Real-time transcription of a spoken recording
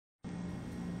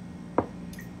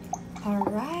All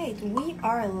right, we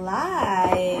are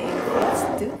live.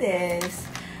 Let's do this.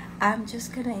 I'm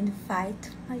just gonna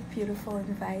invite my beautiful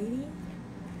invitee.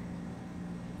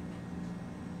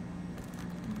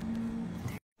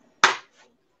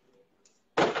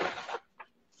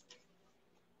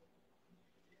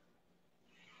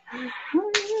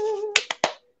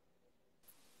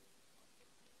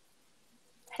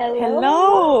 Hello.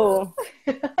 Hello.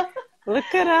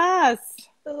 Look at us.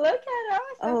 Look at us,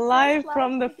 our first Live live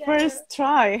from the together. first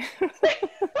try.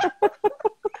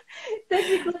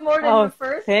 Technically more than the Oh,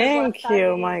 first, because last thank time it you.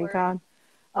 didn't My work. God.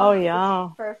 Oh, Oh, it's yeah.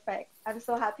 perfect. I'm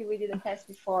so happy we did a test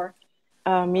before.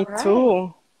 Me All right.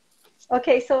 too.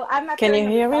 Okay, so I'm Can appearing you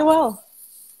on the hear me top well?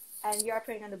 and you're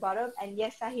appearing on the bottom. And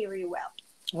yes, I hear you well.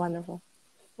 Wonderful.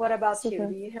 What about you? Do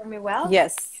Super. you hear me well?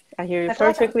 Yes, I hear you I feel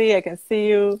like I'm perfectly. I can see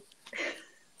you.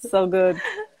 So good.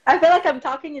 I feel like I'm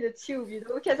talking in a tube,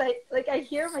 because I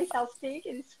hear myself speak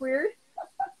and it's weird.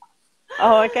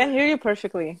 Oh, I can hear you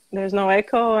perfectly. There's no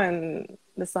echo and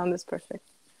the sound is perfect.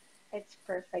 It's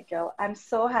perfect, girl. I'm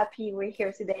so happy we're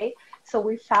here today. So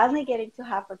we're finally getting to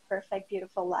have a perfect,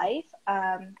 beautiful life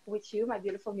with you, my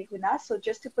beautiful Mikuna. So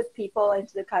just to put people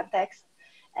into the context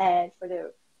and for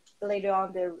the later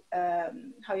on the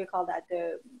how you call that,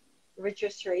 the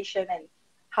registration and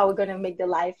how we're gonna make the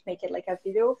life make it like a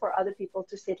video for other people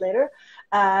to see it later.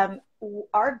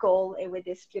 Our goal with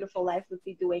this beautiful life we'll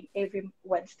be doing every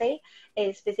Wednesday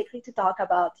is basically to talk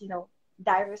about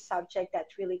diverse subject that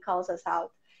really calls us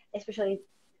out, especially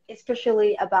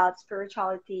about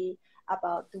spirituality,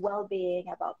 about well-being,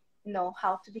 about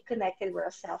how to be connected with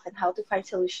ourselves and how to find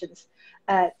solutions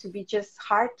to be just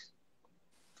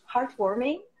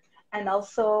heartwarming and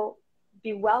also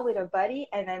be well with our body,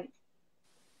 and then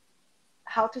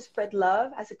how to spread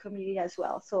love as a community as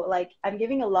well. So like I'm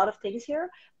giving a lot of things here,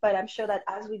 but I'm sure that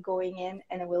as we're going in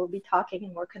and we'll be talking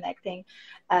and more connecting,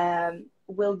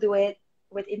 we'll do it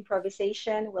with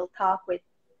improvisation. We'll talk with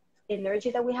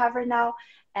energy that we have right now,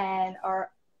 and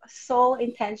our sole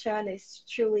intention is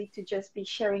truly to just be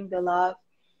sharing the love,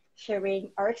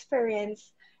 sharing our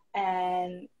experience,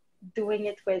 and doing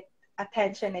it with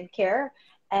attention and care,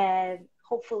 and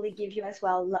hopefully give you as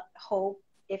well hope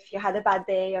if you had a bad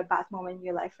day or bad moment in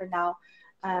your life for now.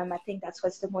 I think that's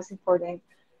what's the most important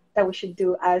that we should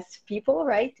do as people,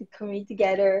 right? To commune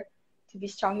together, to be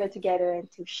stronger together, and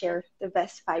to share the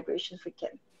best vibrations we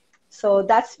can. So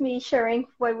that's me sharing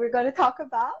what we're going to talk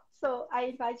about. So I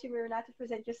invite you, Mirna, to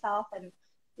present yourself, and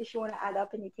if you want to add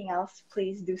up anything else,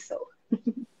 please do so.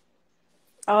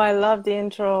 Oh, I love the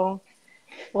intro.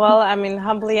 Well, I mean,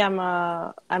 humbly, I'm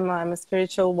a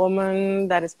spiritual woman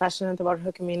that is passionate about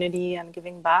her community and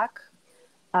giving back.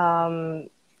 Um,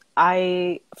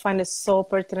 I find it so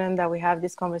pertinent that we have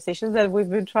these conversations that we've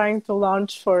been trying to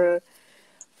launch for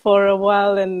a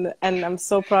while, and I'm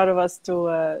so proud of us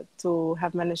to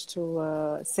have managed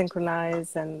to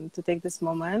synchronize and to take this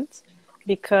moment,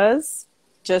 because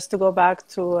just to go back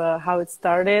to how it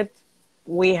started,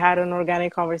 we had an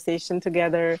organic conversation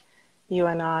together, you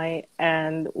and I,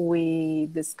 and we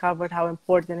discovered how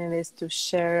important it is to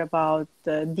share about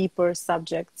the deeper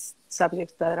subjects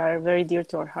that are very dear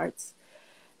to our hearts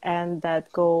and that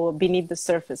go beneath the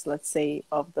surface, let's say,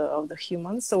 of the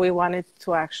humans. So we wanted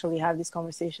to actually have these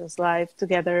conversations live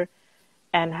together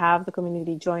and have the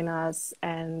community join us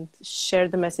and share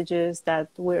the messages that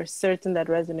we're certain that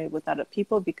resonate with other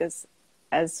people, because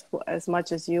as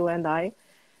much as you and I,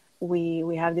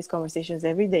 we have these conversations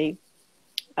every day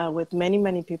with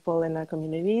many people in our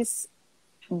communities,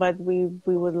 but we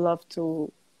would love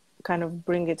to kind of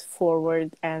bring it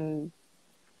forward and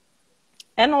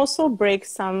also break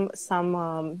some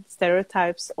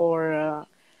stereotypes, or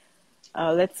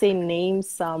let's say name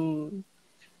some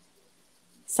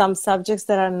subjects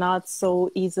that are not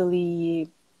so easily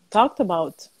talked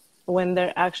about when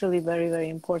they're actually very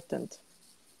important.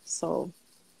 So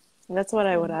that's what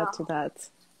I would add to Wow. that.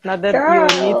 Not that you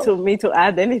need Girl. to me to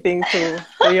add anything to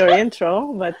your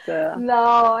intro, but No,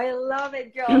 I love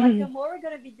it, girl. Like the more we're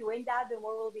gonna be doing that, the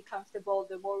more we'll be comfortable,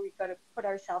 the more we're gonna put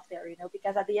ourselves there,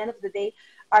 because at the end of the day,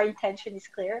 our intention is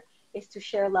clear, is to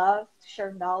share love, to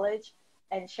share knowledge,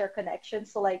 and share connection.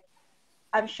 So like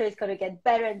I'm sure it's gonna get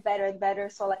better and better and better.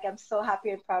 So like I'm so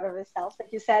happy and proud of ourselves.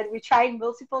 Like you said, we tried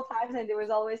multiple times and there was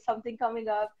always something coming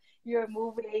up. You're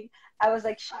moving. I was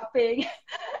like shopping.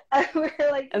 And we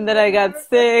were like, and then let's I got have a quick.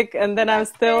 sick, and You then I'm got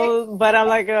sick. still, but I'm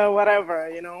like whatever.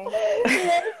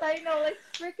 Yes, I know. Let's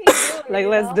freaking do Like, it.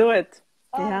 let's do it.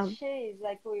 Oh, Yeah. jeez,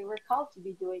 like we were called to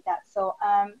be doing that. So,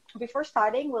 before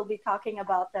starting, we'll be talking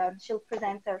about. She'll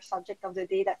present our subject of the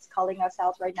day that's calling us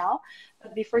out right now.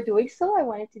 But before doing so, I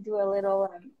wanted to do a little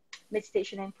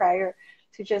meditation and prayer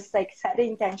to just like set the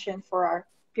intention for our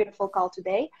beautiful call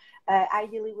today.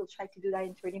 Ideally, we'll try to do that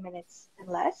in 30 minutes and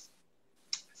less.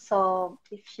 So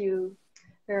if you,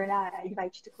 Verena, I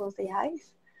invite you to close the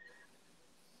eyes.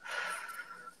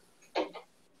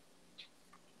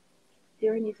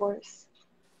 Dear Universe,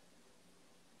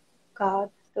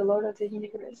 God, the Lord of the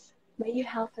universe, may you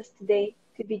help us today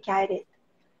to be guided.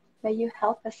 May you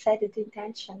help us set the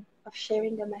intention of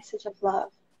sharing the message of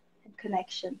love and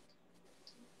connection.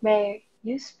 May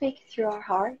you speak through our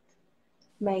heart.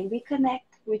 May we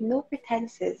connect with no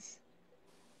pretenses.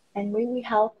 And may we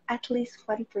help at least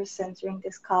one person during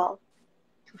this call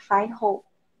to find hope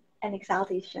and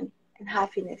exaltation and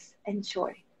happiness and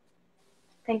joy.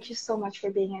 Thank you so much for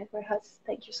being here with us.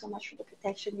 Thank you so much for the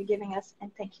protection you're giving us.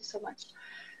 And thank you so much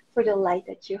for the light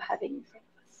that you're having in front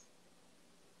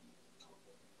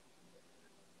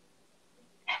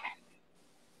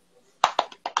of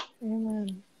us.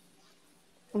 Amen.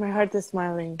 My heart is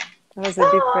smiling. That was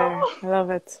a deep prayer. I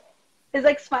love it. It's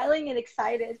like smiling and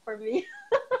excited for me.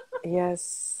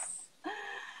 Yes.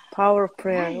 Power of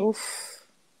prayer. Right. Oof.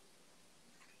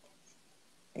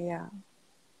 Yeah.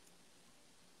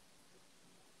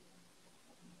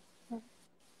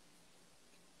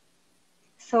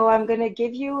 So I'm going to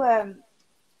give you, I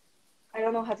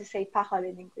don't know how to say parole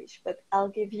in English, but I'll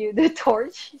give you the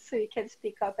torch so you can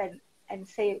speak up and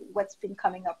say what's been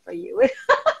coming up for you.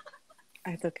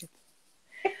 I took it.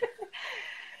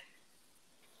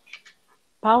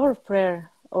 Power of prayer.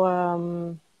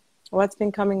 What's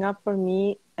been coming up for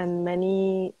me and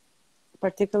many,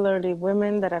 particularly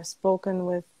women that I've spoken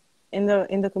with in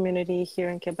the community here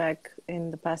in Quebec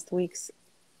in the past weeks,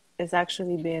 has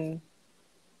actually been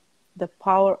the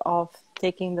power of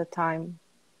taking the time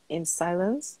in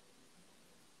silence,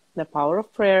 the power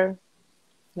of prayer,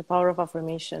 the power of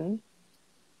affirmation,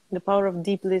 the power of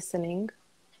deep listening,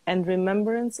 and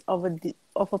remembrance of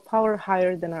a power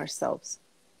higher than ourselves.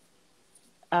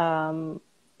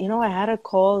 I had a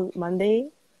call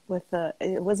Monday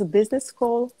it was a business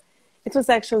call. It was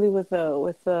actually with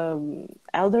a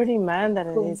elderly man that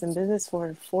is in business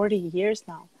for 40 years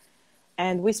now.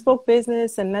 And we spoke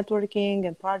business and networking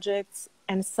and projects,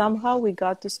 and somehow we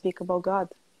got to speak about God.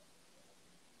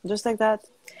 Just like that.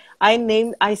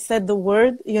 I said the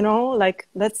word, like,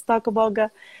 let's talk about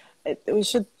God. We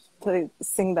should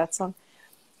sing that song.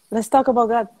 Let's talk about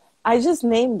God. I just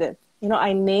named it.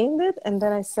 I named it, and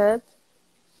then I said,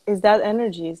 is that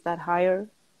energy? Is that higher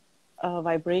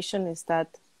vibration? Is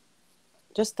that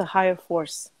just a higher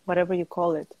force, whatever you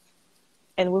call it?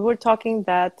 And we were talking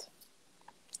that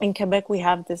in Quebec, we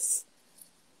have this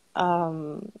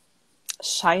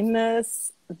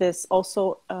shyness, this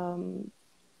also,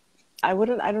 I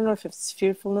don't know if it's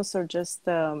fearfulness or just,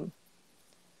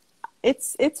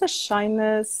 it's a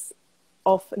shyness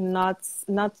of not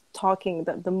talking.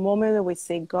 The moment that we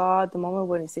say God, the moment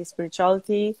when we say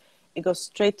spirituality, it goes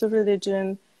straight to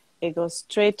religion. It goes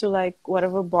straight to like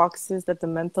whatever boxes that the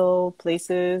mental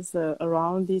places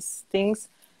around these things.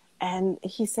 And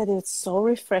he said it's so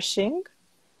refreshing.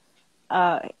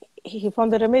 He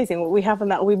found it amazing. We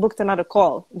booked another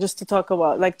call just to talk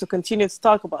about, like, to continue to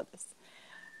talk about this,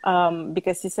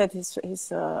 because he said his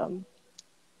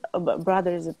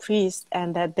brother is a priest,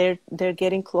 and that they're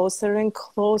getting closer and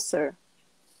closer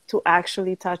to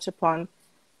actually touch upon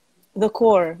the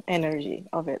core energy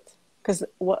of it. Because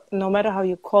no matter how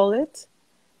you call it,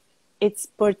 it's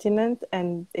pertinent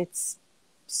and it's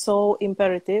so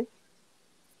imperative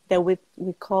that we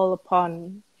call it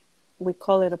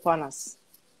upon us,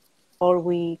 or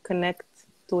we connect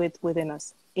to it within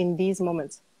us in these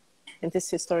moments, in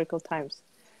these historical times,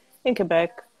 in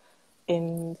Quebec,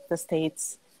 in the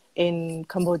States, in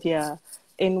Cambodia,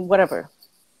 in whatever,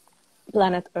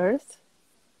 planet Earth,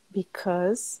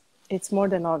 because it's more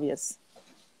than obvious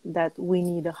that we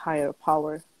need a higher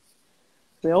power.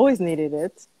 We always needed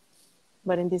it,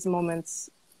 but in these moments,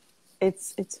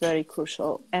 it's very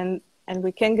crucial. And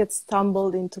we can get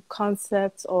stumbled into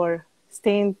concepts or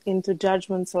stay into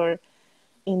judgments or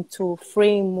into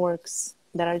frameworks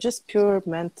that are just pure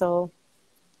mental,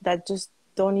 that just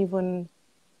don't even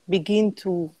begin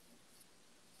to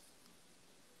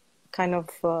kind of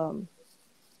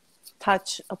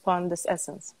touch upon this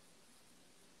essence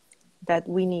that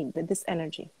we need, this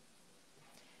energy.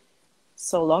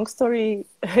 So long story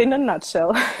in a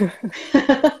nutshell,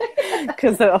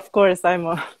 because of course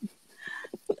to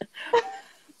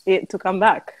come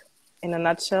back, in a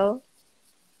nutshell,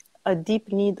 a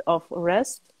deep need of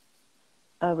rest,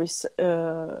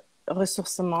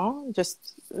 ressourcement,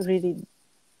 just really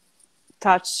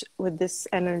touch with this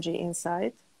energy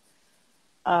inside,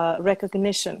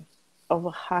 recognition of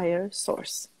a higher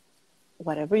source.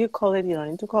 whatever you call it, you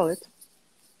don't need to call it,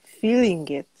 feeling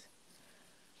it,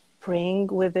 praying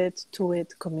with it, to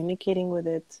it, communicating with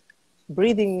it,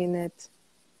 breathing in it,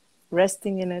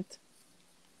 resting in it,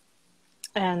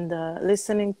 and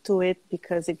listening to it,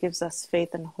 because it gives us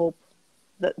faith and hope,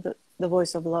 the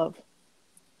voice of love,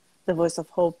 the voice of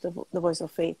hope, the voice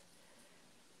of faith.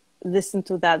 Listen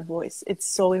to that voice. It's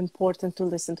so important to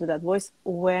listen to that voice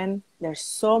when there's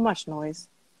so much noise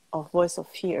of voice of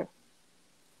fear,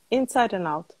 inside and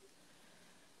out.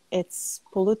 It's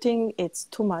polluting. It's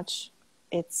too much.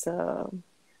 It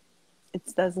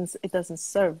doesn't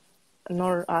serve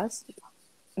nor us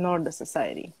nor the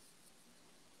society.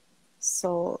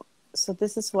 So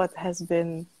this is what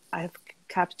I've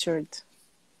captured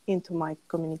into my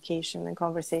communication and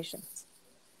conversations.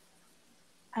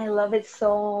 I love it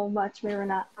so much,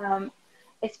 Miruna.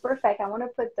 It's perfect. I want to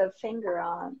put the finger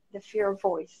on the fear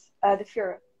voice,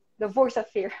 the voice of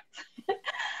fear.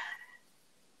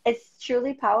 It's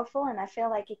truly powerful, and I feel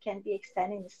like it can be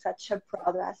extended in such a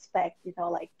broader aspect.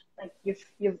 Like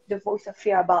you've the voice of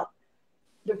fear about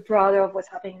the broader of what's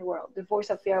happening in the world, the voice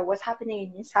of fear of what's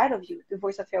happening inside of you, the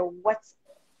voice of fear of what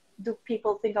do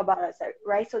people think about us,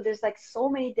 right? So there's like so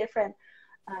many different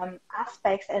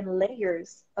aspects and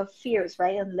layers of fears,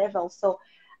 right, and levels. So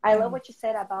I love what you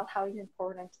said about how it's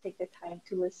important to take the time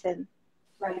to listen,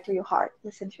 right, to your heart,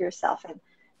 listen to yourself, and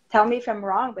tell me if I'm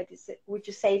wrong, but would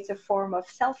you say it's a form of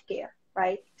self-care,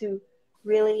 right? To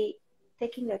really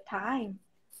taking the time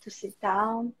to sit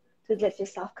down, to let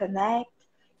yourself connect.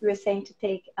 You were saying to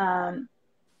take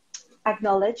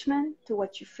acknowledgement to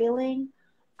what you're feeling,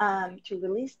 to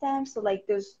release them. So like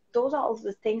those are all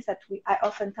the things that I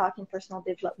often talk in personal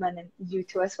development, and you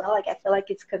too as well. Like I feel like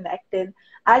it's connected.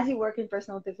 As you work in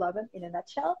personal development, in a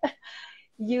nutshell,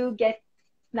 you get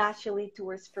naturally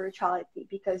towards spirituality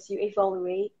because you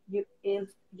evaluate,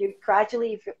 you're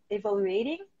gradually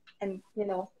evaluating, and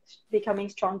becoming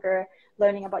stronger,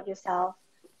 learning about yourself,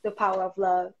 the power of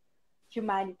love,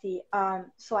 humanity.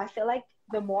 So I feel like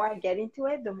the more I get into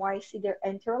it, the more I see they're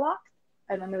interlocked.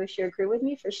 I don't know if you agree with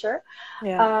me, for sure.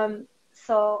 Yeah.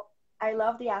 So I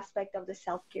love the aspect of the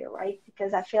self-care, right?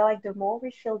 Because I feel like the more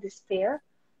we feel despair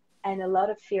and a lot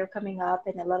of fear coming up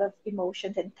and a lot of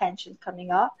emotions and tension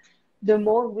coming up, the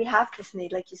more we have this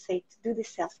need, like you say, to do this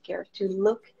self-care, to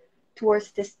look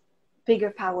towards this bigger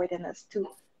power than us, to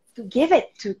give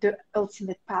it to the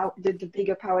ultimate power, the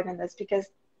bigger power than us. Because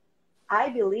I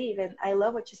believe, and I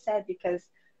love what you said, because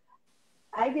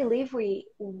I believe we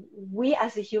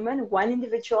as a human, one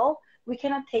individual, we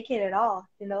cannot take it at all.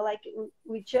 Like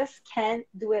we just can't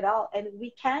do it all, and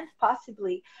we can't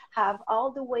possibly have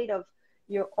all the weight of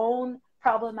your own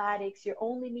problematics, your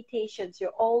own limitations,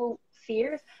 your own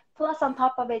fears, plus on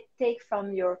top of it, take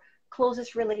from your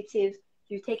closest relatives.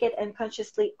 You take it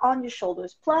unconsciously on your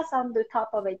shoulders, plus on the top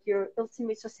of it, your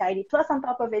ultimate society, plus on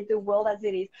top of it, the world as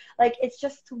it is. Like it's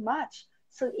just too much.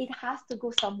 So it has to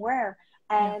go somewhere.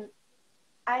 Yeah. And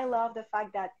I love the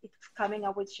fact that it's coming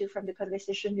up with you from the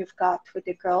conversation you've got with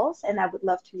the girls, and I would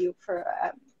love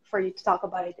for you to talk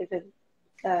about it even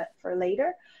for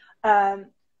later, um,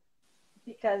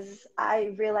 because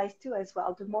I realize too as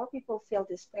well, the more people feel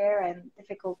despair and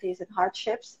difficulties and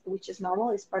hardships, which is normal,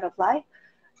 is part of life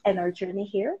and our journey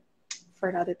here. For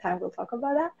another time, we'll talk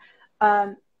about that.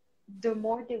 Um, the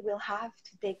more they will have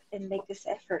to take and make this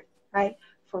effort, right,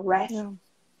 for rest, Yeah.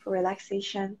 for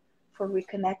relaxation, for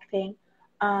reconnecting.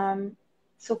 Um,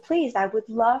 so please, I would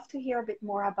love to hear a bit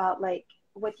more about like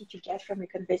what did you get from your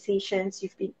conversations?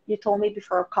 You told me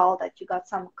before a call that you got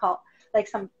some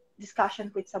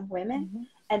discussion with some women, Mm-hmm.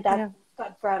 and that Yeah.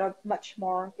 got brought up much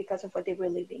more because of what they were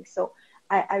living. So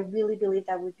I really believe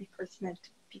that would be pertinent to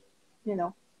be, you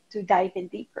know, to dive in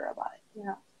deeper about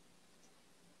it.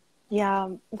 Yeah,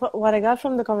 what I got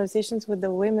from the conversations with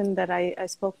the women that I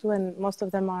spoke to, and most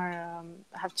of them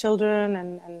have children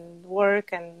and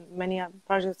work and many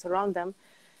projects around them,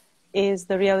 is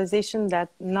the realization that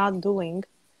not doing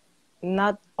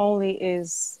not only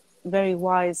is very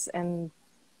wise and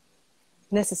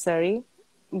necessary,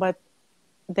 but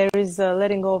there is a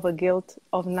letting go of a guilt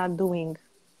of not doing.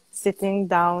 Sitting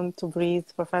down to breathe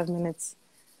for 5 minutes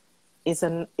is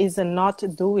a not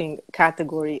doing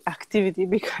category activity,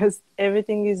 because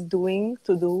everything is doing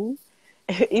to do,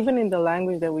 even in the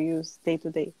language that we use day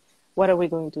to day. What are we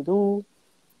going to do?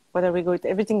 What are we going to?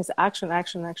 Everything is action,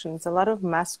 action, action. It's a lot of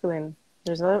masculine.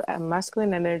 There's a lot of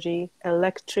masculine energy,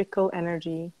 electrical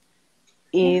energy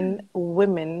Yeah. in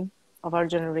women of our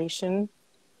generation,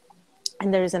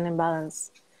 and there is an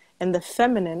imbalance. And the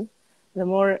feminine, the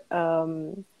more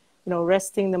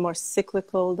resting, the more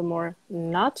cyclical, the more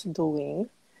not doing,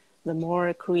 the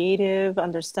more creative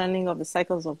understanding of the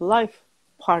cycles of life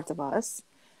part of us,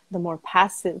 the more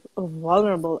passive,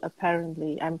 vulnerable,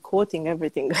 apparently, I'm quoting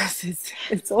everything because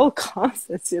it's all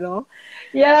concepts, you know.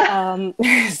 Yeah.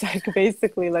 It's like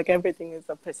basically like everything is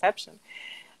a perception,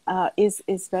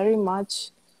 is very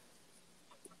much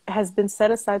has been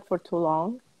set aside for too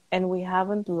long, and we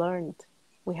haven't learned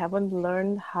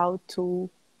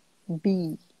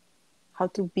be how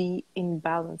to be in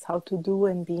balance, how to do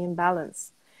and be in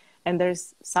balance. And there's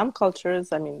some cultures,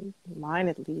 I mean, mine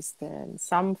at least, and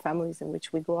some families in which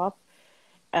we grew up,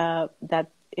 that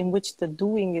in which the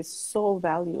doing is so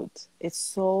valued, it's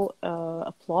so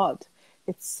applauded,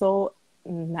 it's so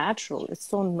natural, it's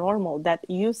so normal that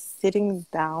you sitting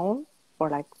down for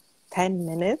like 10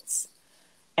 minutes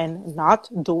and not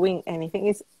doing anything,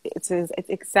 it's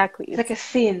exactly, It's like it's a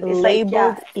sin. It's like, yeah.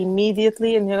 labeled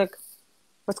immediately, and you're like,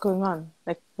 what's going on?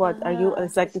 Like, what are you?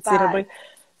 It's like, It's it's dinner bad. break.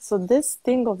 So this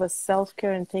thing of a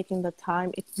self-care and taking the time,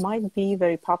 it might be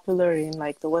very popular in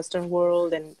like the Western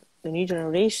world and the new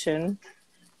generation,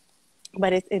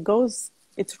 but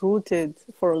it's rooted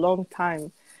for a long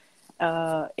time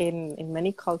in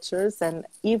many cultures. And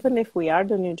even if we are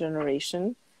the new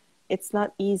generation, it's not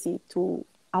easy to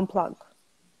unplug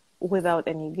without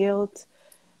any guilt.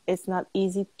 It's not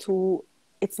easy to,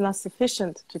 it's not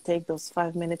sufficient to take those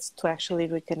 5 minutes to actually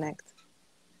reconnect.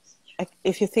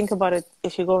 If you think about it,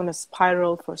 if you go in a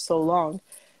spiral for so long,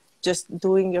 just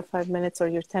doing your 5 minutes or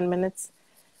your 10 minutes,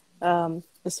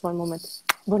 just one moment.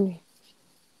 Bonne nuit.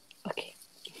 Okay.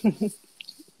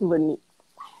 Bonne nuit.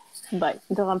 Bye.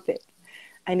 Dors en.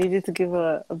 I needed to give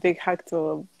a big hug to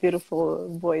a beautiful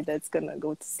boy that's gonna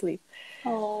go to sleep.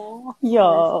 Oh,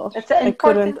 Yeah, it's an I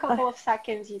couldn't. important couple of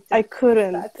seconds you I took.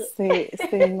 couldn't Exactly.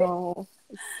 say no.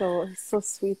 So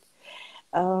sweet.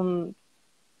 Um,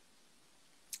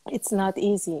 it's not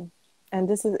easy, and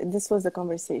this was the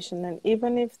conversation. And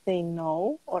even if they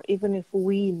know, or even if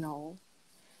we know,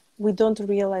 we don't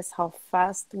realize how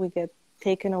fast we get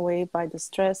taken away by the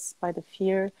stress, by the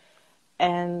fear,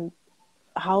 and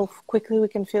how quickly we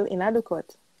can feel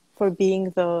inadequate for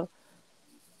being the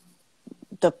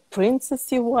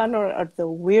princessy one, or the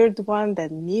weird one that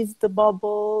needs the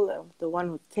bubble, or the one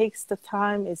who takes the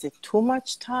time. Is it too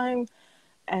much time?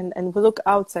 And we look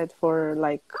outside for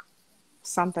like,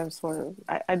 sometimes for,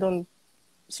 I don't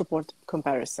support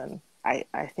comparison. I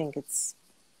think it's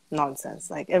nonsense.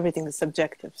 Like, everything is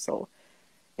subjective. So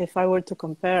if I were to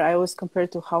compare, I always compare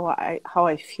to how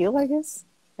I feel, I guess.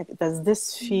 Like, does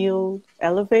this feel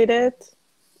elevated?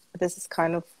 This is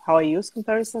kind of how I use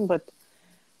comparison, but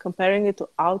comparing it to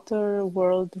outer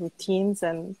world routines,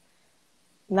 and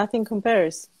nothing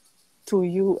compares to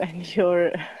you and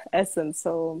your essence.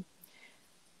 So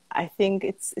I think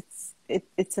it's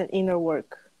an inner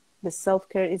work. The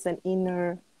self-care is an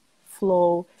inner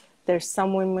flow. There's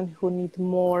some women who need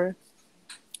more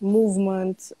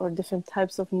movement or different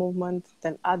types of movement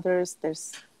than others.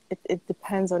 It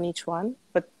depends on each one,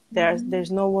 but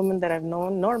there's no woman that I've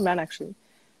known, nor man actually,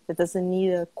 that doesn't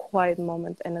need a quiet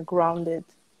moment and a grounded,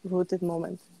 rooted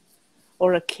moment,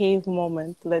 or a cave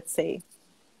moment, let's say,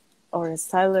 or a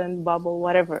silent bubble,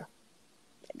 whatever.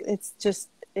 It's just,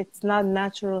 it's not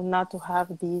natural not to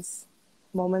have these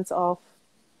moments of.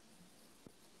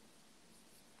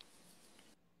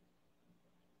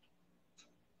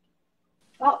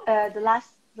 Oh, the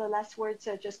last words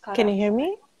just cut Can you off. hear Sorry.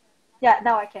 me? Yeah,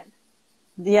 now I can.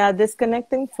 Yeah,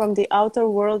 disconnecting from the outer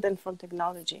world and from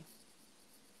technology.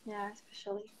 Yeah,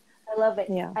 especially. I love it.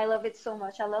 Yeah. I love it so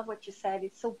much. I love what you said.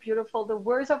 It's so beautiful. The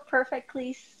words are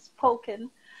perfectly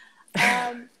spoken.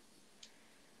 Um,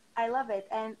 I love it.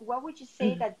 And what would you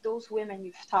say that those women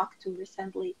you've talked to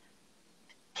recently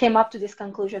came up to this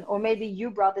conclusion, or maybe you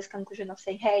brought this conclusion of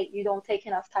saying, hey, you don't take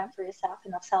enough time for yourself,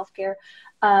 enough self-care.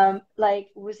 Like,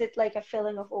 was it like a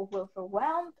feeling of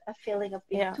overwhelmed, a feeling of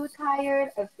being Yeah. too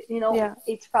tired, of, Yeah.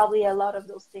 it's probably a lot of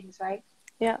those things, right?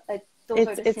 Yeah. Like, those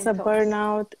are the It's a symptoms.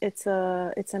 burnout, it's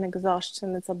an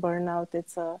exhaustion, it's a burnout,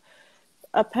 it's a,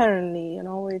 apparently,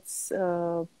 it's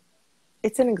an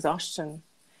exhaustion,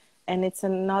 and it's a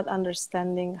not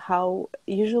understanding how,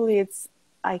 usually it's,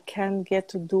 I can't get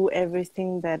to do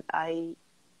everything that I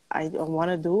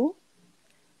want to do,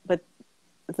 but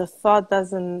the thought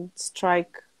doesn't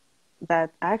strike that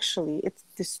actually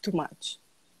it's too much.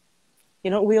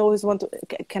 We always want to,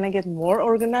 can I get more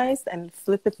organized and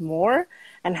flip it more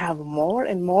and have more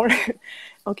and more?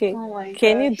 Okay, Oh my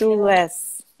can you gosh, do yeah.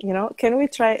 less? Can we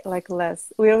try like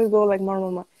less? We always go like more,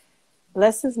 more, more.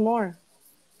 Less is more,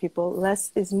 people.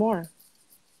 Less is more.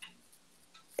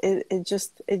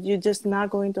 You're just not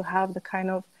going to have the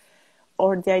kind of,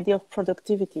 or the idea of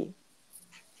productivity.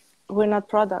 We're not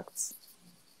products.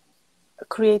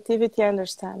 Creativity, I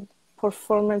understand.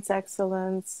 performance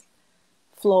excellence,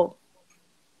 flow.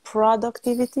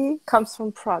 Productivity comes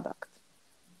from product.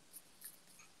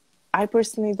 I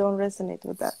personally don't resonate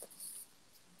with that.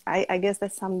 I guess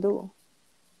that some do.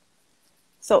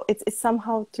 So it's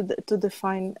somehow to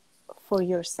define for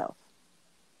yourself.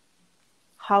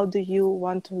 How do you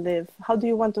want to live? How do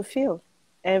you want to feel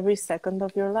every second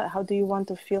of your life? How do you want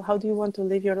to feel? How do you want to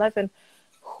live your life? And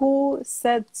who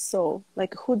said so?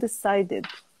 Like, who decided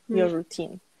your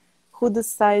routine? Who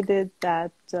decided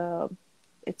that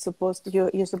it's supposed to,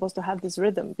 you're supposed to have this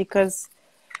rhythm? Because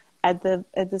at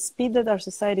the speed that our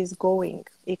society is going,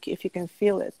 if you can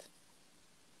feel it,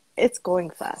 it's going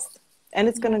fast, and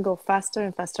it's going to go faster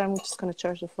and faster. I'm just going to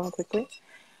charge the phone quickly.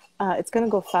 It's going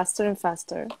to go faster and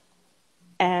faster.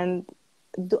 And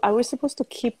are we supposed to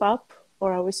keep up,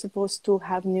 or are we supposed to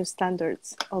have new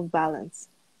standards of balance?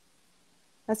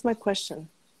 That's my question.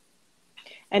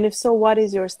 And if so, what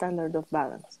is your standard of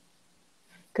balance?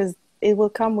 Because it will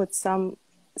come with some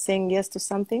saying yes to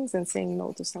some things and saying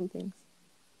no to some things.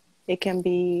 It can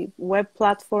be web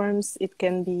platforms, it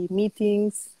can be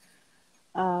meetings,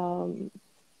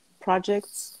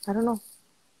 projects. I don't know.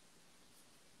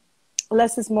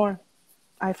 Less is more,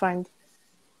 I find.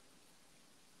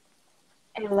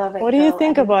 I love it, What do you though.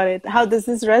 think And about it? How does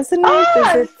this resonate? Is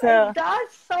oh, it? it does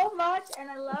so much, and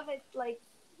I love it. Like,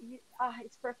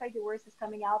 it's perfect. The words is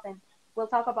coming out, and we'll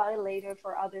talk about it later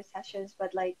for other sessions.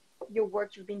 But like your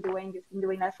work you've been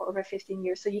doing that for over 15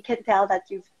 years, so you can tell that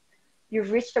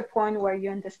you've reached a point where you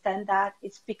understand that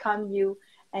it's become you,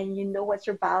 and you know what's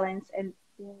your balance and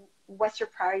what's your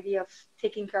priority of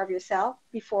taking care of yourself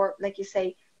before, like you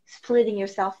say, splitting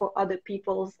yourself for other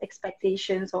people's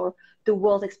expectations or the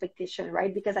world's expectation,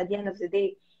 right? Because at the end of the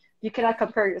day, you cannot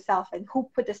compare yourself, and who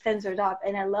put the standard up.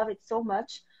 And I love it so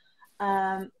much.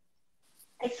 Um,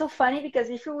 it's so funny because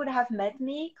if you would have met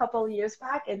me a couple of years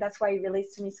back, and that's why it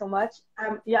relates to me so much.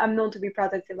 Yeah, I'm known to be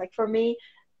productive. Like for me,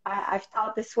 I've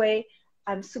thought this way.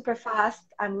 I'm super fast.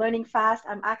 I'm learning fast.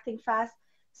 I'm acting fast.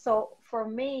 So for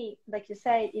me, like you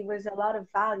said, it was a lot of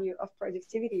value of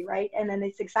productivity, right? And then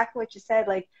it's exactly what you said.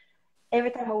 Like every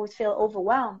time I would feel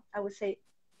overwhelmed, I would say,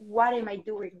 what am I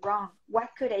doing wrong? What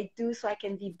could I do so I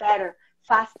can be better,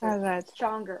 faster, All right.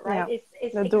 stronger, right? Yeah.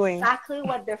 It's The doing. exactly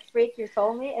what the freak you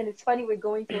told me. And it's funny we're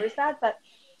going towards that, but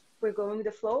we're going with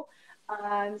the flow.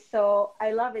 So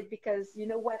I love it because you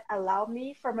know what allowed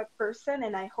me from a person,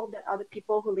 and I hope that other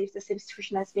people who live the same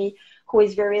situation as me, who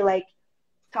is very like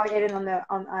targeted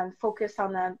on focus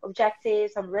on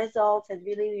objectives, on results, and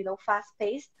really fast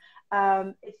paced.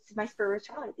 It's my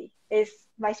spirituality. It's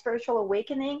my spiritual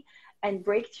awakening and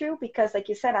breakthrough because, like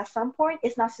you said, at some point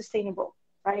it's not sustainable,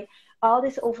 right? All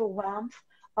this overwhelmed,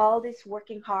 all this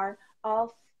working hard,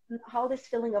 all this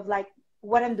feeling of like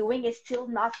what I'm doing is still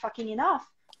not fucking enough.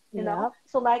 Yep.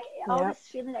 So like all Yep. this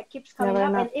feeling that keeps coming Never up,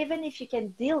 enough. and even if you can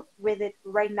deal with it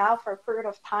right now for a period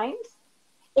of times,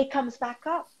 it comes back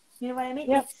up. You know what I mean?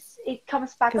 Yep. It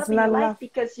comes back Because up in your not life enough.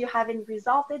 because you haven't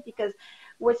resolved it, because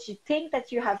what you think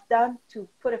that you have done to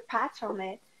put a patch on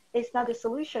it is not the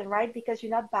solution, right? Because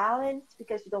you're not balanced,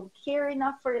 because you don't care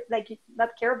enough for it, like you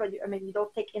not care, but you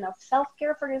don't take enough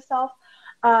self-care for yourself.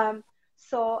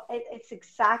 So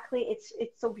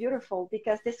it's so beautiful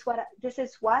because this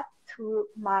is what through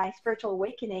my spiritual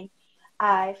awakening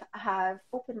I have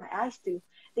opened my eyes to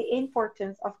the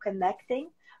importance of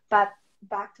connecting, but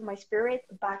back to my spirit,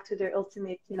 back to the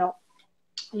ultimate,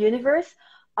 universe,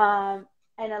 and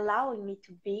allowing me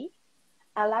to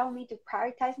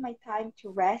prioritize my time to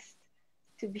rest,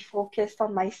 to be focused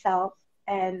on myself,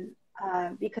 and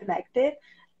be connected,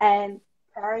 and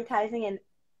prioritizing. And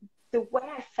the way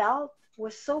I felt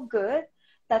was so good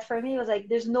that for me it was like,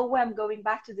 there's no way I'm going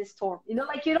back to this storm.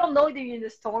 Like you don't know that you're in the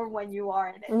storm when you are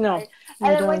in it, No, right?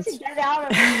 And you then once don't. you get out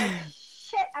of it, you're like,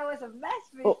 shit, I was a mess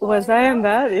before, Was I in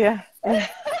that? Yeah. Yeah.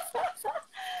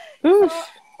 So Oof.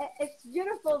 it's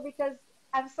beautiful because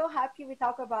I'm so happy we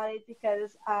talk about it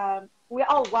because we're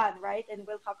all one, right? And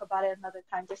we'll talk about it another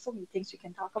time. There's so many things we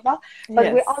can talk about,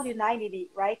 but we're all Yes. united,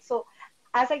 right? So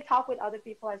as I talk with other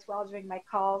people as well during my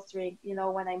calls, during,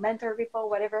 when I mentor people,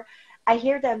 whatever, I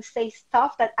hear them say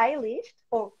stuff that I lived,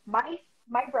 or my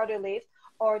brother lived,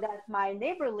 or that my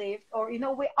neighbor lived, or,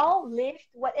 we all lived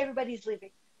what everybody's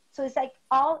living. So it's like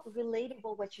all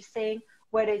relatable what you're saying,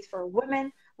 whether it's for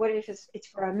women, whether it's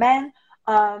for a man.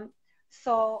 I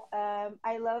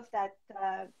love that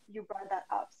you brought that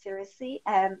up seriously.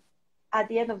 And at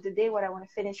the end of the day, what I want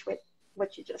to finish with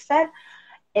what you just said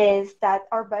is that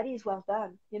our body is well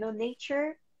done.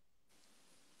 Nature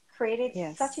created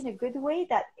such Yes. in a good way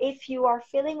that if you are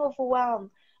feeling overwhelmed,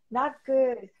 not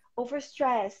good,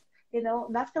 overstressed,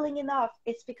 not feeling enough,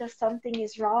 it's because something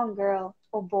is wrong, girl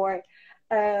or boy,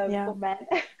 Yeah. or man.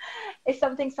 It's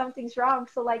something's wrong.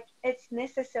 So like it's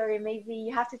necessary. Maybe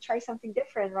you have to try something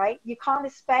different, right? You can't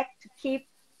expect to keep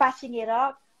patching it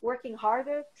up, working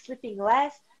harder, sleeping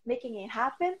less, making it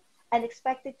happen, and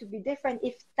expect it to be different.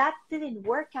 If that didn't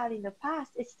work out in the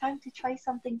past, it's time to try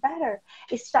something better.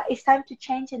 It's time to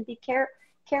change and be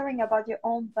caring about your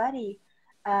own body,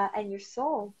 and your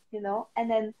soul, and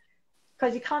then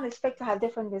because you can't expect to have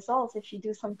different results if you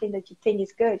do something that you think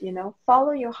is good.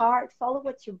 Follow your heart, follow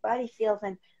what your body feels,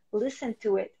 and listen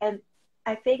to it. And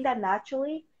I think that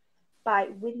naturally, by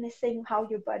witnessing how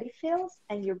your body feels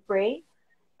and your brain,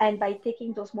 and by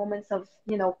taking those moments of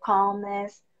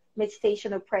calmness,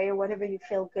 meditation or prayer, whatever you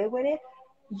feel good with it,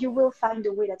 you will find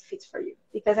a way that fits for you.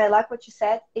 Because I like what you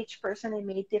said, each person is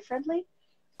made differently.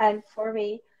 And for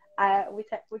me,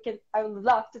 we can. I would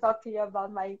love to talk to you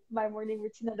about my morning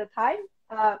routine at the time.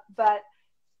 But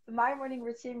my morning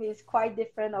routine is quite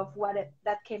different of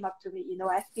that came up to me.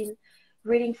 I've been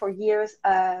reading for years,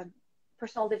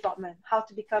 personal development, how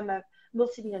to become a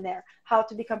multimillionaire, how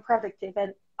to become productive,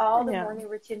 and all the Yeah. morning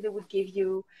routine they would give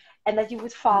you and that you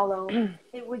would follow,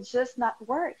 it would just not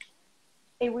work.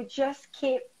 It would just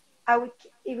keep. I would.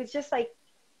 It was just like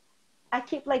I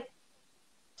keep like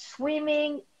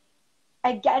swimming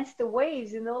against the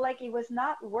waves, like it was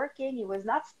not working, it was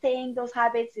not staying, those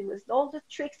habits, it was all the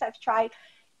tricks I've tried,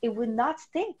 it would not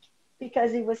stick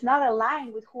because it was not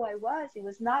aligned with who I was, it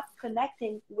was not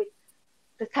connecting with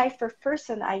the type of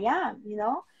person I am.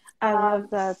 I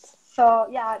love that. So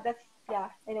yeah,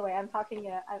 anyway, I'm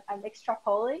talking, I'm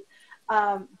extrapolating,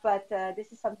 but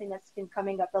this is something that's been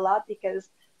coming up a lot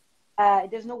because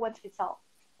there's no one fits all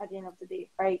at the end of the day,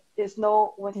 right? There's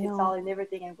no one fits all No. in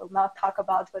everything, and we'll not talk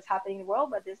about what's happening in the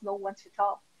world, but there's no one fits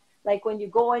all. Like when you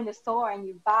go in the store and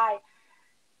you buy,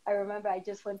 I remember I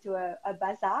just went to a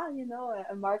bazaar,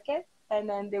 a market, and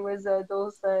then there was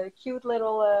those cute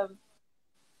little,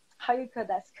 how you call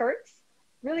that, skirts,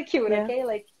 really cute, Yeah. okay,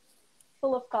 like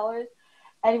full of colors,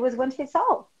 and it was one fits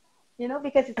all,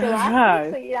 because it's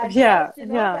elastic, so Right. it Yeah. adjusts,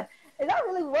 Yeah. but it's not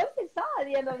really one fits all at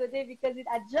the end of the day because it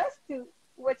adjusts to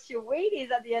what your weight is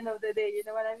at the end of the day. You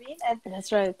know what I mean? And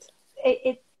That's right.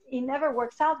 it never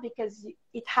works out because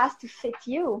it has to fit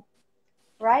you,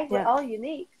 right? We're Yeah. all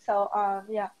unique. So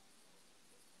yeah.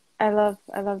 I love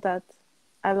that.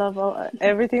 I love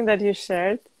everything that you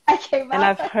shared. I came And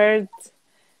out. I've heard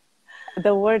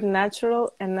the word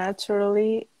natural and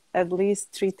naturally at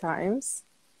least 3 times.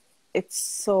 It's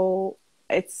so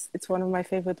it's one of my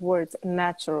favorite words,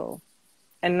 natural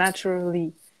and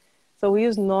naturally. So we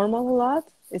use normal a lot.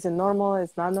 Is it normal?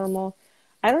 Is not normal?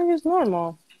 I don't use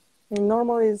normal.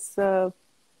 Normal is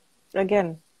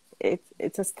again,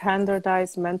 it's a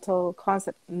standardized mental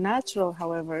concept. Natural,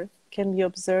 however, can be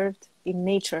observed in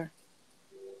nature.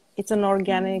 It's an Mm,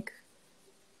 organic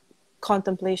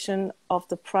contemplation of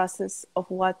the process of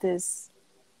what is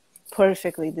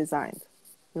perfectly designed,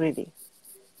 really,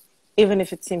 even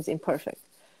if it seems imperfect.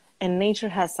 And nature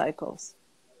has cycles.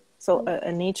 So mm,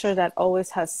 a nature that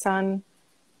always has sun,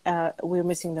 we're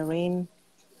missing the rain.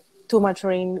 Too much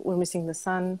rain, we're missing the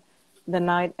sun. The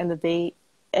night and the day,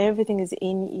 everything is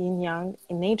in yin yang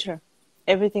in nature.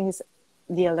 Everything is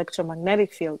the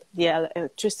electromagnetic field, the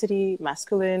electricity,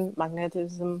 masculine,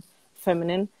 magnetism,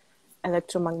 feminine,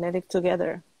 electromagnetic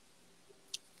together.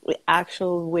 The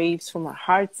actual waves from our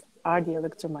hearts are the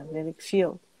electromagnetic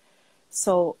field.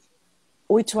 So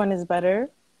which one is better?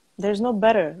 There's no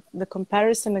better. The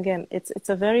comparison, again, it's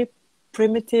a very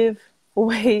primitive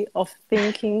way of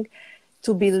thinking,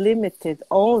 to be limited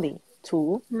only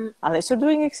to, mm, unless you're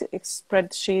doing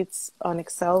spreadsheets on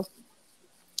Excel,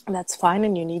 that's fine,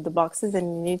 and you need the boxes,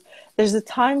 and there's a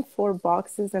time for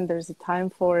boxes and there's a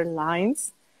time for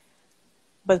lines.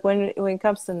 But when it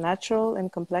comes to natural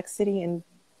and complexity and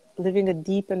living a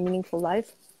deep and meaningful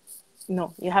life,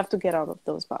 no, you have to get out of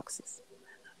those boxes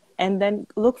and then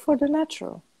look for the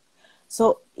natural.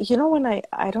 So, when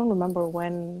I don't remember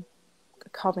when,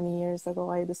 how many years ago,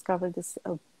 I discovered this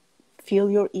feel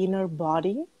your inner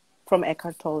body from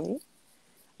Eckhart Tolle.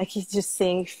 Like he's just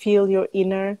saying, feel your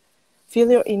inner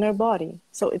body.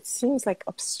 So it seems like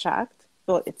abstract.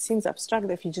 Well, it seems abstract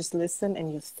if you just listen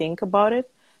and you think about it.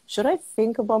 Should I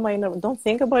think about my inner? Don't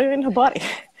think about your inner body.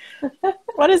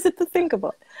 What is it to think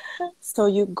about? So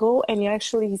you go and you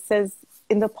actually, he says,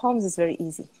 in the palms is very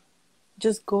easy.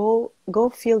 Just go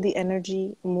feel the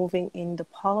energy moving in the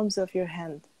palms of your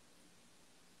hand.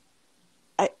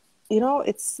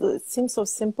 It seems so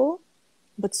simple,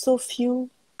 but so few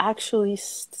actually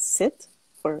sit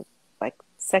for like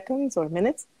seconds or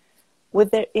minutes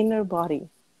with their inner body,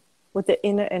 with their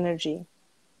inner energy.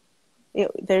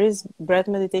 There is breath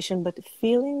meditation, but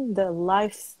feeling the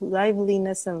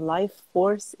liveliness and life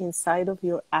force inside of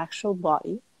your actual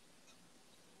body,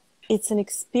 it's an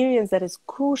experience that is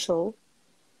crucial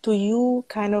to you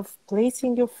kind of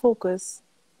placing your focus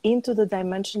into the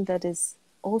dimension that is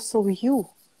also you.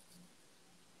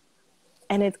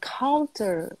 And it's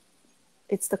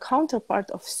the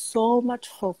counterpart of so much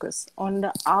focus on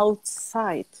the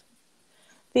outside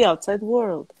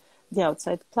world, the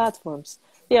outside platforms,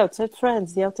 the outside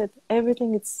friends, the outside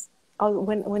everything. It's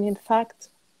when in fact,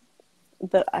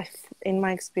 in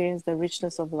my experience, the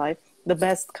richness of life, the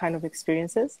best kind of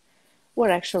experiences, were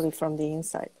actually from the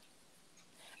inside.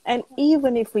 And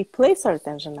even if we place our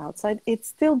attention outside, it's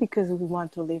still because we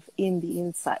want to live in the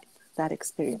inside, that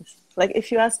experience. Like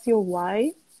if you ask your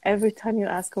why, every time you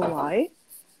ask a why,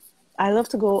 I love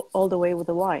to go all the way with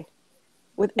the why,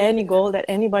 with any goal that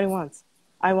anybody wants.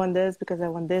 I want this because I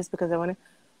want this because I want it.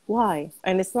 Why?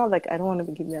 And it's not like I don't want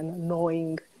to give you an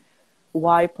annoying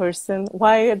why person.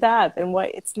 Why that? And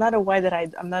why? It's not a why that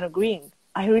I'm not agreeing.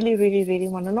 I really, really, really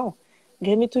want to know.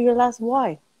 Get me to your last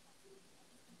why.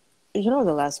 You know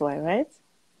the last why, right?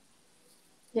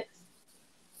 Yes.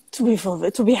 To be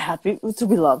fulfilled, to be happy, to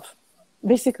be loved.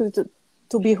 Basically,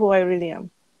 to be who I really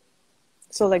am.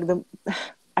 So like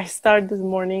I start every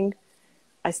morning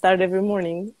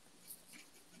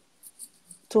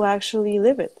to actually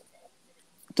live it.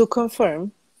 To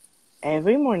confirm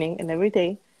every morning and every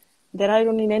day that I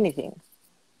don't need anything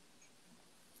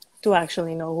to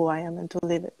actually know who I am and to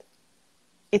live it.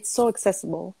 It's so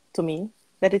accessible to me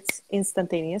that it's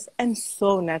instantaneous and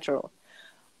so natural.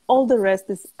 All the rest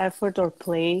is effort or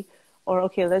play or,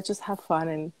 okay, let's just have fun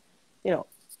and,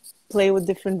 play with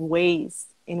different ways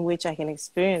in which I can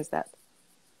experience that.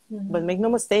 Mm-hmm. But make no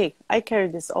mistake, I carry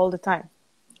this all the time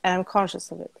and I'm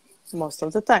conscious of it most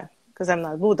of the time because I'm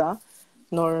not Buddha,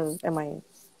 nor am I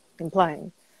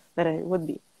implying that I would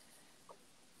be.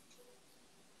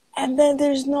 And then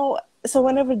so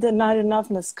whenever the not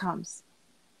enoughness comes,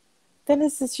 then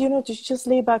it's this, to just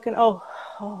lay back and,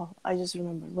 I just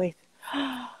remembered, wait,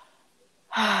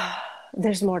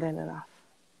 there's more than enough.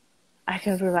 I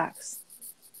can relax.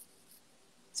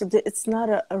 So it's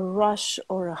not a rush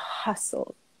or a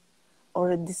hustle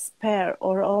or a despair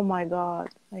or, oh my God,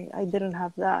 I didn't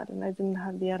have that and I didn't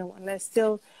have the other one. And I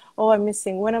still, I'm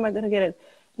missing. When am I going to get it?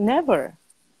 Never.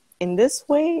 In this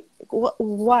way,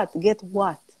 what? Get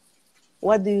what?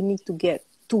 What do you need to get?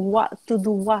 To what? To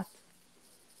do what?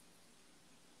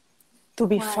 To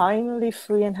be finally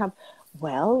free and happy.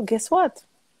 Well, guess what?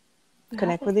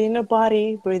 Connect with the inner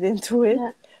body, breathe into it.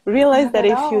 Yeah. Realize that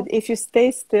if you stay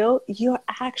still, your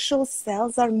actual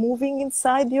cells are moving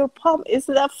inside your palm.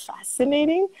 Isn't that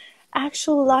fascinating?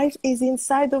 Actual life is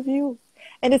inside of you.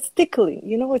 And it's tickling.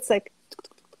 It's like,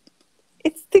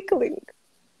 it's tickling.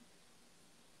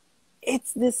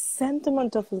 It's this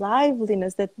sentiment of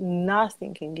liveliness that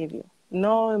nothing can give you.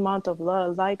 No amount of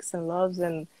likes and loves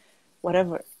and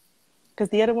whatever. Because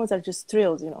the other ones are just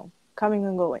thrills, coming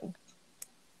and going.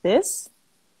 This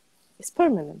is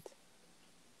permanent.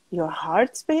 Your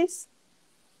heart space,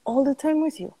 all the time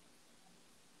with you.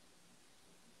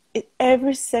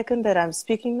 Every second that I'm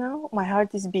speaking now, my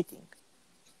heart is beating.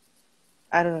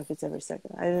 I don't know if it's every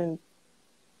second. I didn't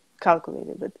calculate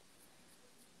it, but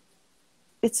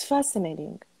it's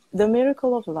fascinating. The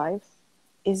miracle of life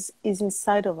is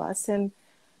inside of us. And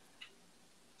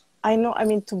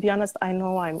to be honest, I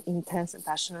know I'm intense and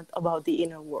passionate about the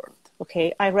inner world.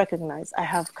 Okay, I recognize I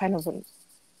have kind of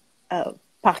a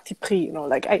parti pris,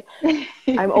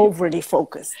 I'm overly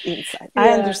focused inside. Yeah. I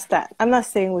understand. I'm not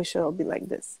saying we should all be like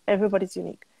this. Everybody's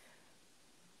unique.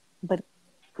 But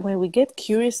when we get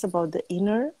curious about the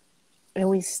inner and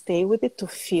we stay with it to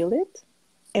feel it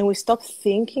and we stop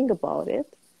thinking about it,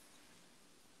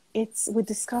 we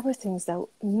discover things that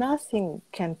nothing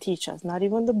can teach us, not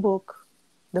even the book.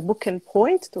 The book can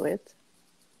point to it,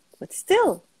 but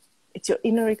still, it's your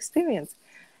inner experience.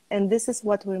 And this is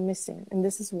what we're missing. And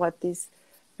this is what these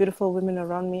beautiful women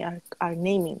around me are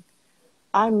naming.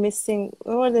 I'm missing,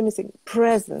 what are they missing?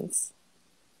 Presence.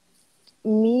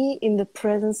 Me in the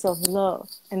presence of love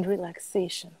and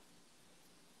relaxation.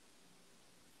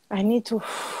 I need to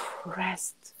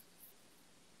rest,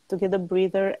 to get a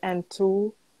breather and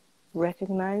to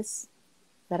recognize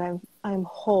that I'm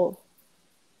whole.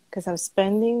 Because I'm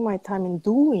spending my time in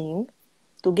doing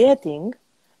to getting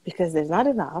because there's not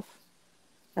enough.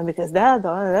 And because that.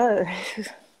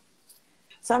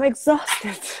 So I'm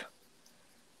exhausted.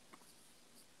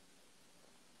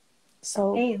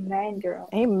 So amen, girl.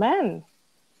 Amen.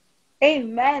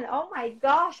 Amen. Oh my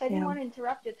gosh, I didn't want to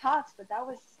interrupt your thoughts, but that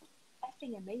was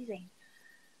effing amazing.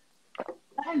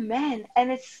 Oh man,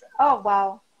 and it's, oh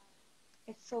wow,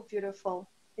 it's so beautiful.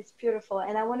 It's beautiful,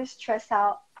 and I want to stress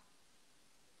out,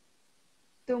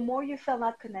 the more you feel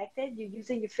not connected, you're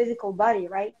using your physical body,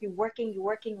 right? You're working,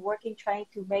 trying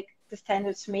to make the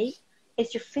standards meet.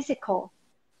 It's your physical,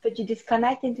 but you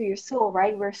disconnect into your soul,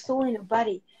 right? We're soul in a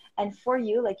body. And for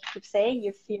you, like you keep saying,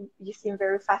 you seem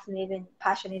very fascinated and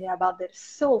passionate about the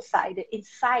soul side, the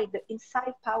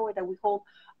inside power that we hold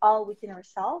all within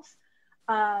ourselves.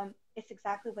 It's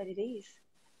exactly what it is.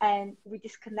 And we're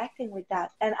disconnecting with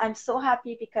that. And I'm so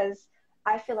happy because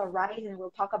I feel a rise, and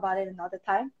we'll talk about it another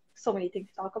time. So many things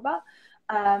to talk about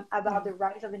the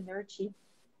rise of energy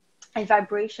and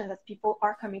vibration that people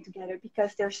are coming together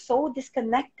because they're so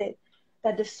disconnected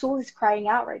that the soul is crying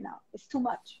out right now. It's too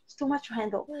much. It's too much to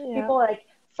handle. Yeah. People are like,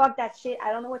 fuck that shit.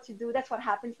 I don't know what to do. That's what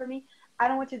happened for me. I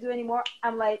don't know what to do anymore.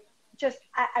 I'm like,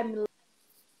 I'm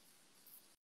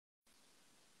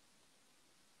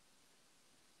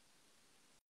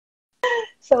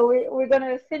so we're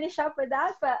gonna finish up with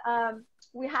that, but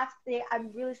we have to.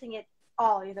 I'm releasing it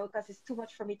all, because it's too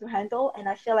much for me to handle, and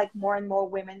I feel like more and more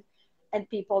women and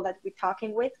people that we're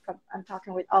talking with. I'm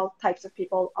talking with all types of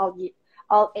people,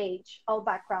 all age, all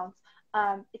backgrounds.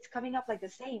 It's coming up like the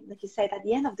same, like you said. At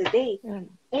the end of the day, Yeah.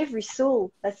 every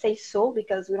soul, let's say soul,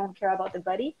 because we don't care about the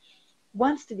body,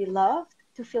 wants to be loved,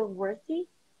 to feel worthy,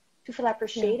 to feel Yeah.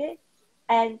 appreciated,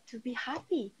 and to be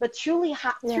happy, but truly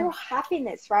Yeah. true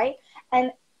happiness, right?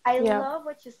 And I Yeah. love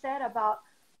what you said about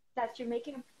that you're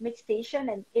making a meditation,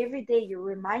 and every day you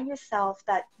remind yourself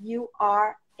that you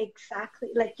are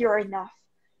exactly like you're enough.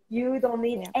 You don't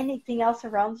need Yeah. anything else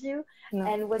around you, No.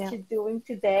 and what Yeah. you're doing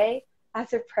today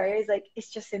as a prayer is like it's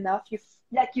just enough.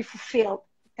 Like you fulfilled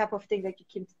type of thing that you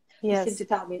seem Yes. to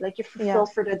tell me, like you Yeah.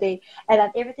 fulfilled for the day, and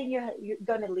that everything you're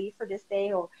gonna leave for this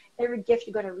day, or every gift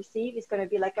you're gonna receive, is gonna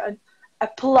be like a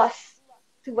plus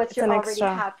to what It's you're an already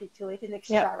extra. happy to. It's an Yeah.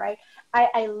 extra, right?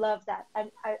 I love that.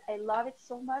 I love it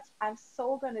so much. I'm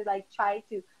so gonna like try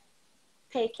to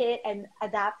take it and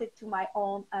adapt it to my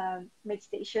own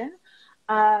meditation.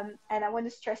 And I want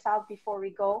to stress out before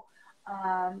we go,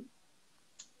 um,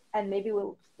 and maybe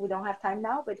we don't have time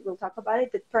now, but we'll talk about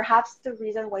it. That perhaps the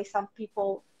reason why some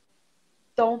people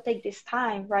don't take this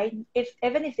time, right? If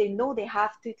even if they know they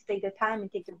have to take the time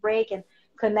and take a break and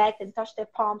connect and touch their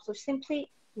palms, or simply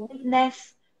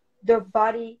witness their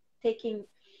body taking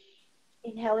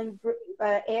inhaling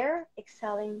air,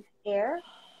 exhaling air,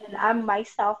 and I'm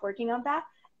myself working on that.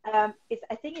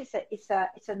 I think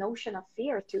it's a notion of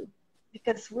fear too,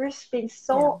 because we're being Yeah.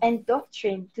 so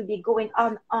indoctrined to be going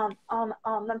on,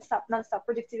 nonstop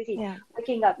productivity, Yeah.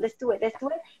 waking up, let's do it.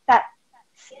 That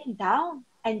sitting down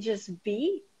and just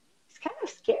be, it's kind of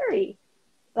scary.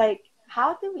 Like,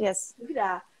 how do we Yes. do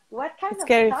that? What kind It's of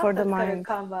scary thoughts for the that's gonna mind.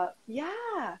 come up?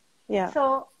 Yeah. Yeah.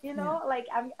 So, Yeah. like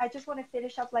I just want to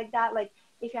finish up like that. Like,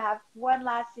 if you have one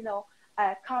last,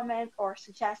 comment or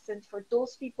suggestion for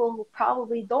those people who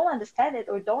probably don't understand it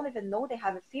or don't even know they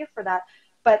have a fear for that,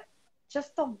 but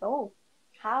just don't know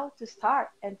how to start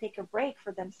and take a break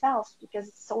for themselves because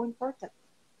it's so important.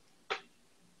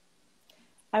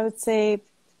 I would say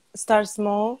start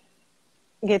small,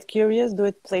 get curious, do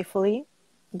it playfully.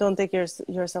 Don't take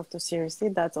yourself too seriously.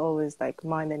 That's always like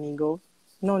mind and ego.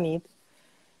 No need.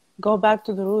 Go back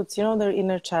to the roots. You know, their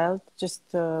inner child. Just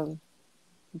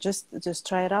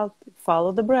try it out.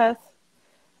 Follow the breath,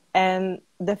 and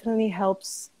definitely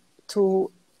helps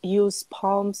to use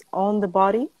palms on the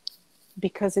body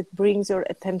because it brings your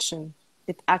attention.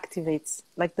 It activates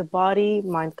like the body,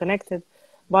 mind connected.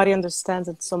 Body understands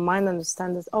it, so mind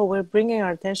understands it. Oh, we're bringing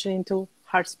our attention into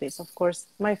heart space. Of course,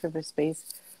 my favorite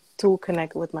space to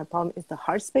connect with my palm is the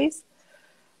heart space.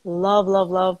 Love, love,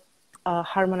 love.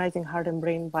 Harmonizing Heart and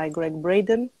Brain by Greg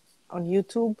Braden on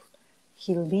YouTube.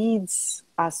 He leads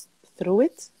us through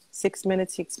it. 6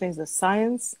 minutes, he explains the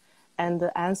science and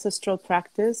the ancestral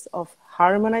practice of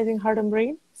harmonizing heart and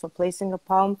brain. So, placing a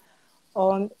palm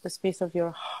on the space of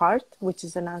your heart, which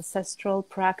is an ancestral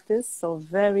practice. So,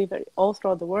 very, very all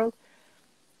throughout the world.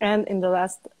 And in the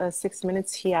last 6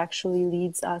 minutes, he actually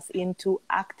leads us into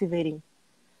activating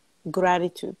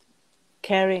gratitude,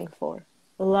 caring for,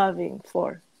 loving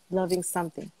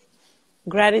something.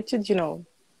 Gratitude,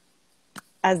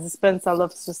 as Dispenza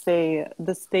loves to say,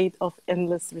 the state of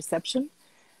endless reception.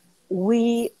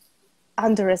 We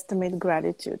underestimate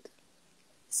gratitude.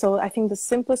 So I think the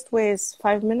simplest way is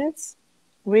 5 minutes,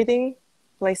 reading,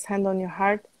 place hand on your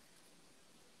heart,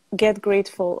 get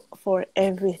grateful for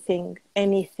everything,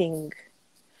 anything.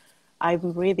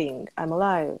 I'm breathing, I'm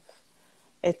alive.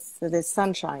 There's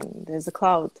sunshine, there's a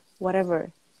cloud,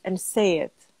 whatever, and say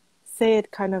it. Say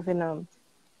it kind of in a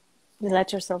You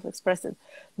let yourself express it.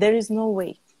 There is no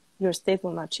way your state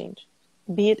will not change.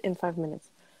 Be it in 5 minutes.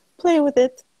 Play with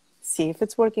it. See if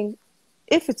it's working.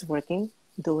 If it's working,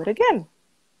 do it again.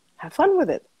 Have fun with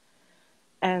it.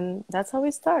 And that's how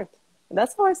we start.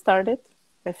 That's how I started,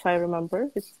 if I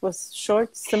remember. It was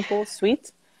short, simple,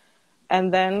 sweet.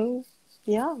 And then,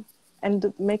 yeah,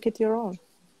 and make it your own.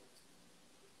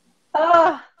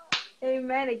 Oh,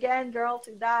 amen again, girl,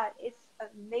 to that. It's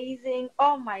amazing.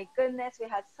 Oh my goodness, we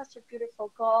had such a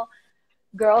beautiful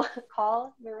girl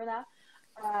call, Miruna.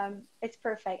 It's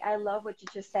perfect. I love what you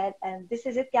just said. And this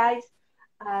is it, guys.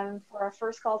 For our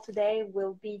first call today,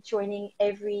 we'll be joining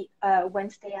every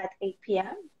Wednesday at 8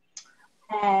 p.m.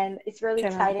 And it's really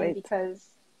Cannot exciting wait. because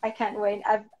I can't wait.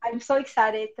 I'm so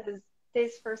excited because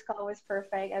this first call was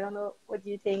perfect. I don't know what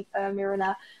you think,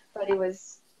 Miruna, but it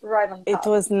was right on It top.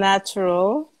 was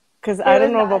natural because It I don't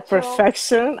was know about natural.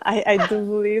 perfection. I do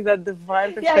believe that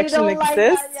divine Yeah, you perfection don't like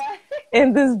that, exists yeah.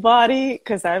 in this body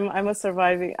because I'm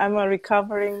a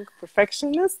recovering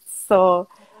perfectionist. So,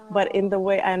 but in Oh, the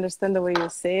way I understand the way you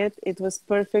say it, it was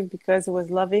perfect because it was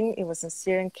loving, it was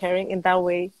sincere and caring. In that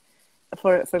way,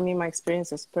 for me, my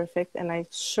experience was perfect, and I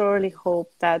surely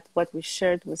hope that what we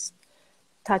shared was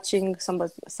touching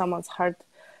someone's heart.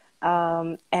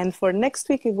 And for next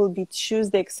week, it will be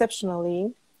Tuesday,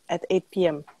 exceptionally at 8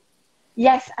 p.m.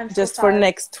 yes, I'm so Just for sorry.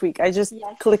 next week. I just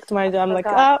Yes, clicked my, I I'm like,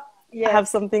 forgot. I have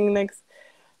Yes, something next.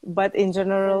 But in let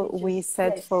general, me we just,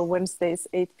 set yes, for Wednesdays,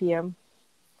 8 p.m.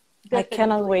 I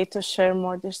cannot definitely. wait to share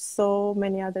more. There's so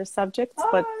many other subjects,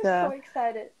 but Oh, I'm so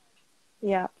excited.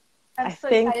 yeah, I'm I so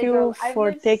thank excited, you girl. I've for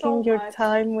learned taking so your much.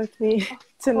 time with me Of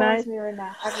course, tonight.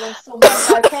 Miranda. I've learned so much.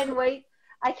 I can't wait.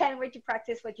 I can't wait to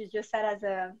practice what you just said as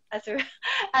a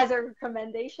as a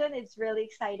recommendation. It's really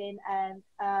exciting, and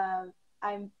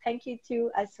I'm thank you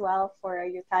too as well for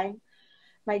your time,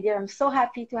 my dear. I'm so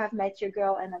happy to have met you,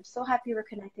 girl, and I'm so happy we're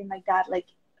connecting like that, like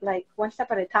one step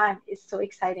at a time. It's so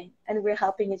exciting, and we're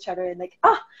helping each other, and like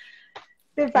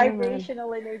the Amen.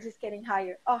 vibrational energy is getting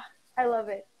higher. Oh, I love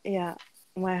it. Yeah,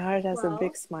 my heart has a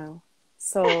big Well, smile.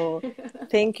 So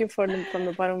thank you from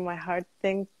the bottom of my heart.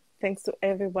 Thanks to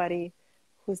everybody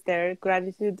who's there.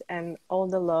 Gratitude and all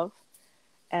the love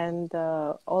and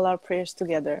all our prayers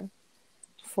together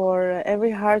for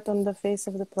every heart on the face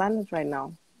of the planet right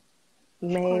now.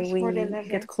 of May course, more than we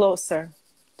get ever. closer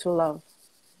to love.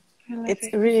 I love It's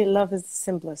it. really love is the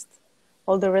simplest.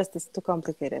 All the rest is too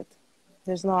complicated.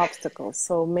 There's no obstacles.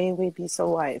 So may we be so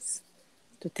wise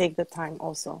to take the time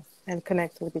also and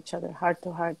connect with each other heart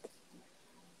to heart.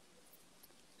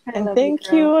 I And love you, thank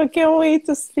girl. you. I can't wait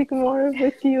to speak more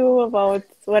with you about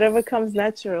whatever comes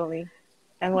naturally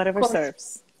and Of whatever course,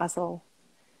 serves us all.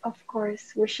 of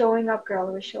course. We're showing up,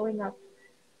 girl. We're showing up.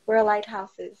 We're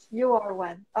lighthouses. You are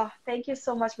one. Oh, thank you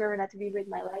so much, Marina, to be with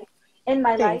my life in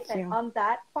my life. Thank And you. on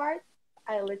that part,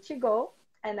 I let you go.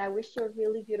 And I wish you a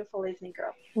really beautiful evening,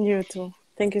 girl. You too.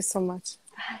 Thank you so much.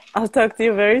 Bye. I'll talk to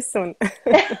you very soon.